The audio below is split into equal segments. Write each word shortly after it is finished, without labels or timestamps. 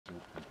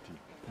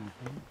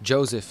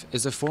Joseph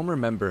is a former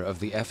member of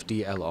the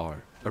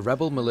FDLR, a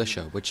rebel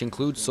militia which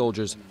includes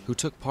soldiers who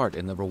took part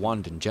in the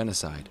Rwandan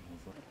genocide.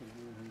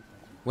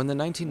 When the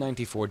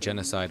 1994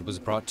 genocide was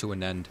brought to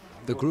an end,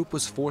 the group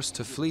was forced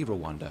to flee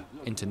Rwanda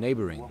into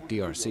neighboring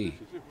DRC.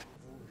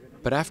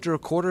 But after a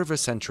quarter of a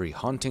century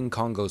haunting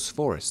Congo's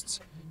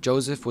forests,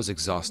 Joseph was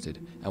exhausted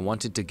and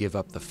wanted to give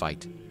up the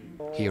fight.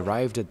 He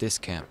arrived at this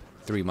camp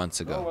 3 months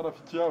ago.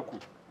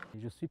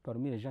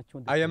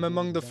 I am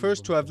among the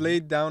first to have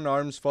laid down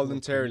arms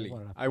voluntarily.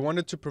 I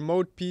wanted to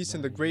promote peace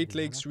in the Great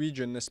Lakes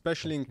region,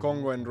 especially in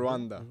Congo and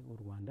Rwanda.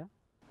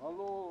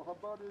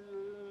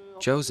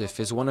 Joseph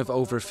is one of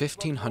over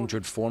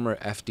 1,500 former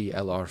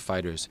FDLR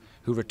fighters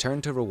who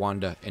returned to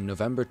Rwanda in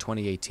November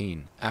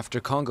 2018 after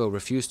Congo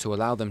refused to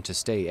allow them to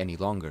stay any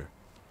longer.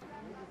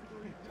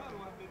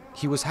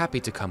 He was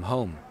happy to come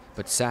home,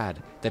 but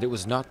sad that it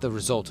was not the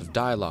result of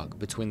dialogue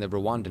between the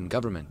Rwandan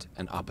government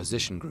and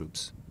opposition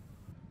groups.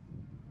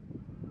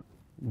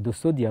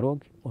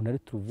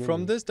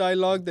 From this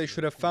dialogue, they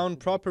should have found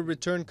proper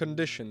return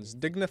conditions,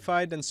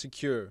 dignified and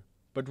secure.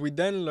 But we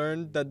then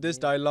learned that this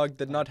dialogue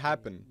did not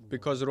happen,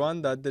 because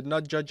Rwanda did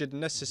not judge it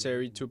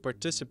necessary to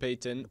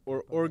participate in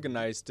or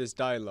organize this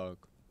dialogue.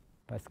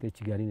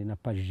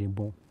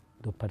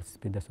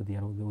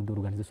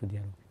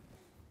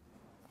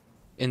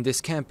 In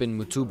this camp in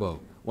Mutubo,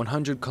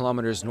 100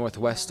 kilometers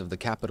northwest of the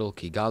capital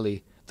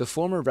Kigali, the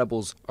former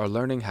rebels are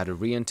learning how to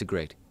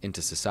reintegrate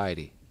into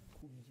society.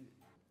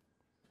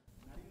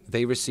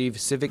 They receive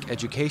civic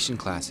education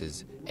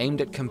classes aimed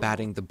at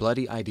combating the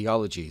bloody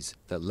ideologies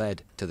that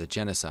led to the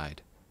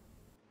genocide.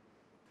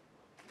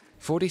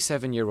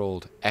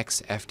 47-year-old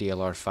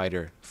ex-FDLR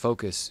fighter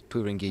Focus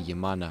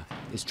Puringiyimana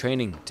is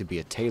training to be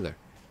a tailor.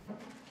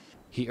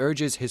 He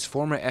urges his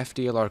former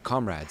FDLR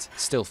comrades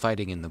still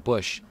fighting in the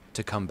bush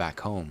to come back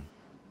home.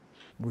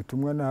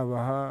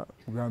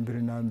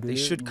 They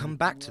should come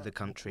back to the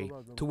country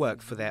to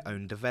work for their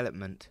own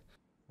development.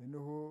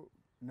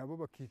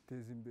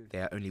 They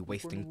are only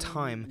wasting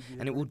time,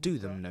 and it will do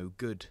them no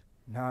good.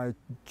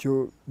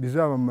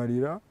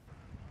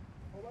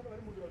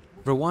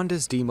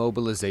 Rwanda's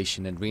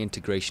Demobilization and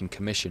Reintegration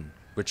Commission,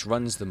 which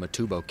runs the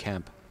Mutubo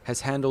camp, has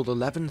handled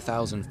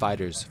 11,000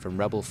 fighters from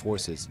rebel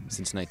forces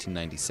since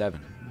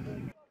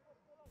 1997.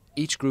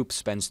 Each group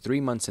spends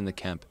 3 months in the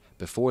camp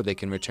before they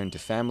can return to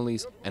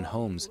families and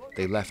homes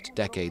they left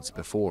decades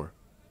before.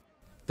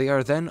 They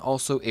are then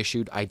also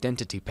issued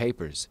identity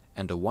papers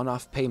and a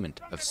one-off payment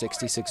of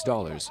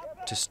 $66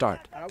 to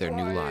start their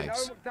new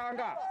lives.